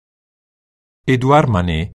Édouard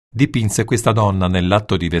Manet dipinse questa donna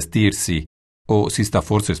nell'atto di vestirsi, o si sta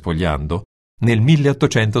forse spogliando, nel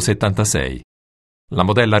 1876. La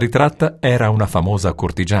modella ritratta era una famosa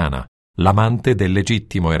cortigiana, l'amante del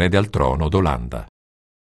legittimo erede al trono d'Olanda.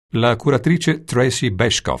 La curatrice Tracey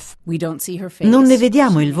Bashkoff. Non ne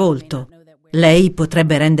vediamo il volto. Lei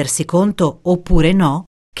potrebbe rendersi conto, oppure no,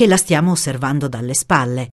 che la stiamo osservando dalle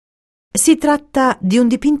spalle. Si tratta di un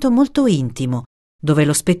dipinto molto intimo, dove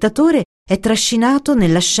lo spettatore è trascinato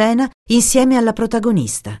nella scena insieme alla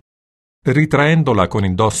protagonista. Ritraendola con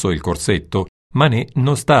indosso il corsetto, Manet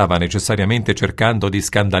non stava necessariamente cercando di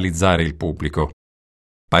scandalizzare il pubblico.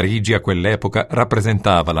 Parigi a quell'epoca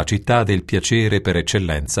rappresentava la città del piacere per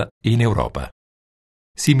eccellenza in Europa.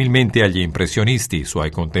 Similmente agli impressionisti,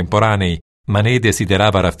 suoi contemporanei, Manet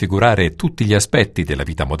desiderava raffigurare tutti gli aspetti della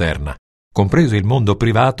vita moderna, compreso il mondo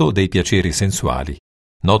privato dei piaceri sensuali,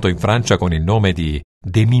 noto in Francia con il nome di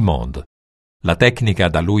demi-monde. La tecnica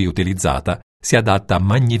da lui utilizzata si adatta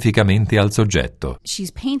magnificamente al soggetto.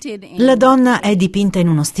 La donna è dipinta in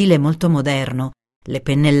uno stile molto moderno. Le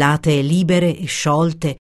pennellate libere e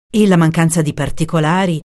sciolte e la mancanza di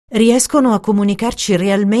particolari riescono a comunicarci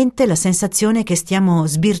realmente la sensazione che stiamo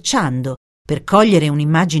sbirciando per cogliere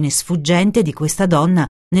un'immagine sfuggente di questa donna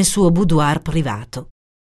nel suo boudoir privato.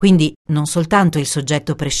 Quindi non soltanto il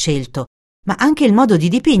soggetto prescelto, ma anche il modo di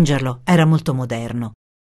dipingerlo era molto moderno.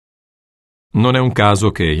 Non è un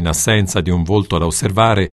caso che, in assenza di un volto da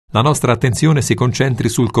osservare, la nostra attenzione si concentri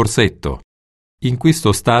sul corsetto. In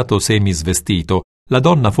questo stato semisvestito, la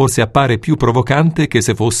donna forse appare più provocante che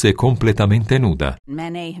se fosse completamente nuda.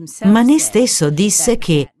 Manet stesso disse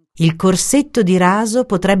che il corsetto di raso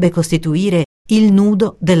potrebbe costituire il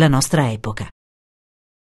nudo della nostra epoca.